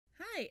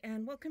Hi,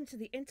 and welcome to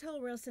the Intel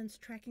RealSense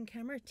tracking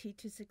camera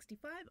T265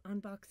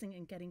 unboxing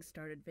and getting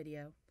started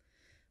video.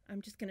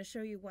 I'm just going to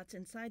show you what's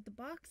inside the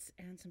box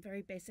and some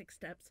very basic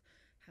steps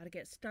how to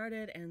get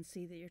started and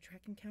see that your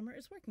tracking camera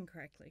is working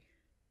correctly.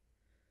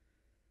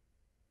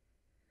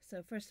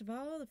 So first of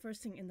all, the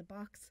first thing in the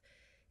box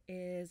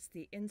is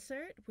the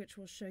insert, which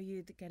will show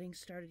you the getting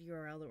started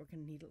URL that we're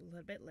going to need a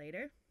little bit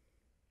later.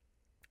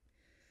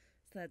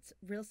 So that's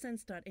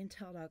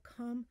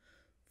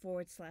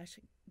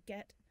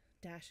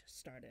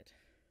realsense.intel.com/get-started.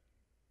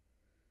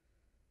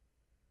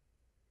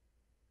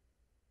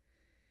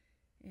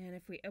 And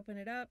if we open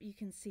it up, you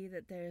can see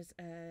that there's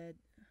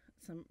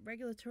some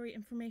regulatory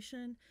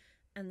information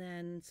and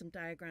then some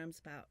diagrams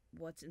about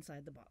what's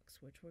inside the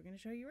box, which we're going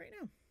to show you right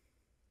now.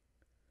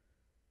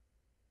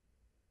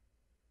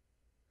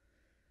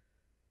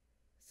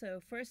 So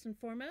first and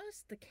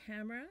foremost, the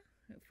camera.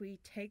 If we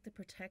take the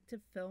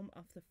protective film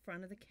off the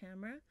front of the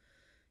camera,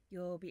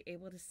 you'll be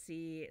able to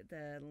see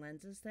the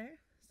lenses there.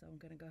 So I'm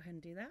going to go ahead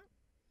and do that.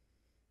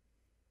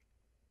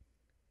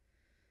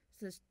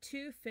 So there's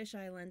two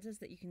fisheye lenses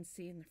that you can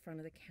see in the front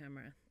of the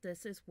camera.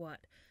 This is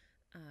what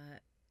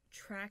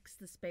tracks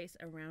the space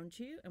around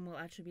you, and we'll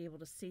actually be able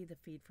to see the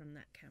feed from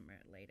that camera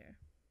later.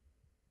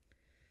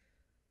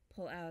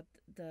 Pull out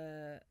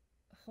the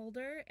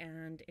holder,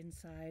 and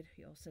inside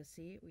you also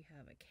see we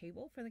have a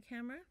cable for the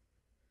camera.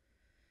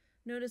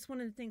 Notice one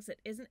of the things that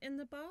isn't in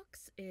the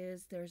box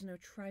is there's no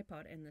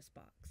tripod in this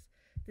box.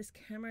 This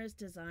camera is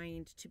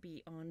designed to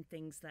be on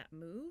things that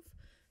move,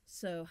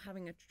 so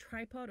having a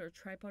tripod or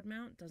tripod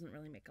mount doesn't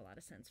really make a lot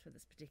of sense for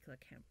this particular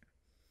camera.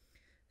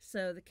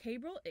 So the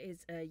cable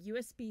is a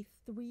USB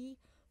 3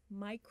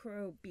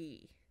 micro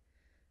B,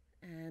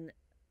 and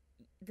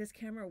this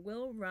camera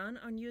will run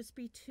on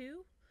USB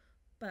 2,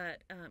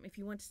 but if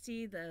you want to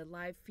see the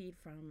live feed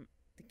from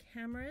the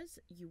cameras,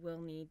 you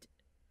will need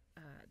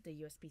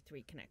the USB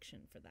 3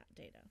 connection for that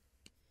data.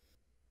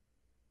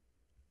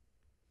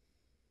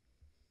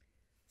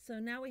 So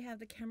now we have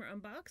the camera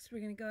unboxed. We're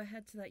going to go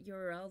ahead to that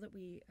URL that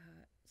we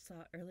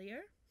saw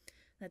earlier.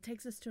 That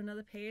takes us to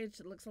another page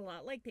that looks a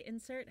lot like the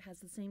insert. It has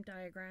the same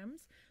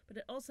diagrams, but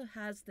it also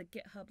has the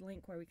GitHub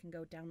link where we can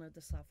go download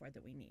the software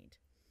that we need.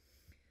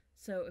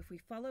 So if we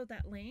follow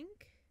that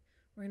link,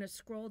 we're going to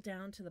scroll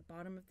down to the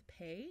bottom of the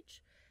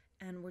page,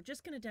 and we're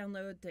just going to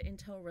download the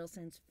Intel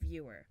RealSense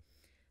viewer.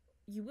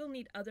 You will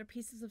need other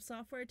pieces of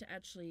software to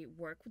actually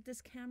work with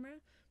this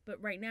camera,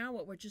 but right now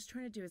what we're just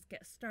trying to do is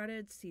get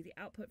started, see the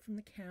output from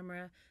the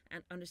camera,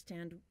 and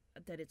understand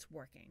that it's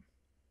working.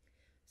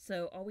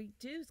 So all we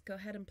do is go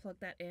ahead and plug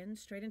that in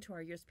straight into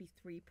our USB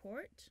 3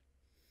 port,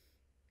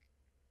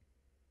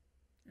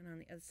 and on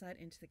the other side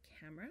into the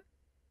camera.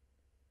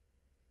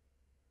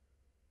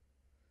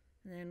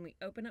 And then we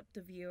open up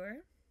the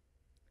viewer,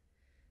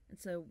 and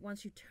so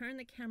once you turn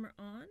the camera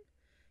on,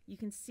 you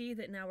can see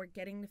that now we're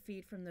getting the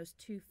feed from those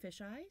two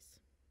fisheyes.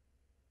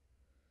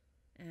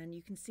 And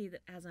you can see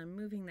that as I'm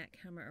moving that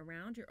camera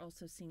around, you're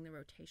also seeing the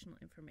rotational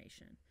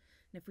information.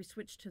 And if we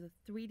switch to the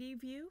 3D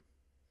view,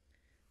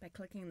 by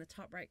clicking in the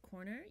top right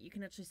corner, you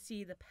can actually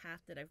see the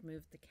path that I've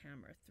moved the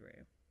camera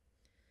through.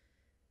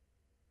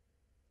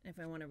 And if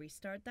I want to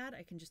restart that,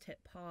 I can just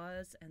hit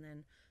pause and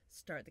then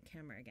start the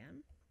camera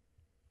again.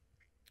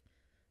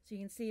 So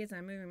you can see as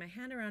I'm moving my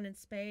hand around in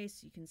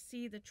space, you can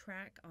see the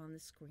track on the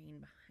screen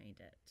behind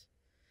it.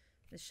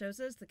 This shows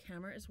us the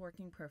camera is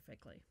working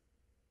perfectly.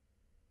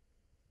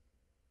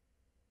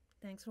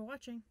 Thanks for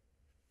watching.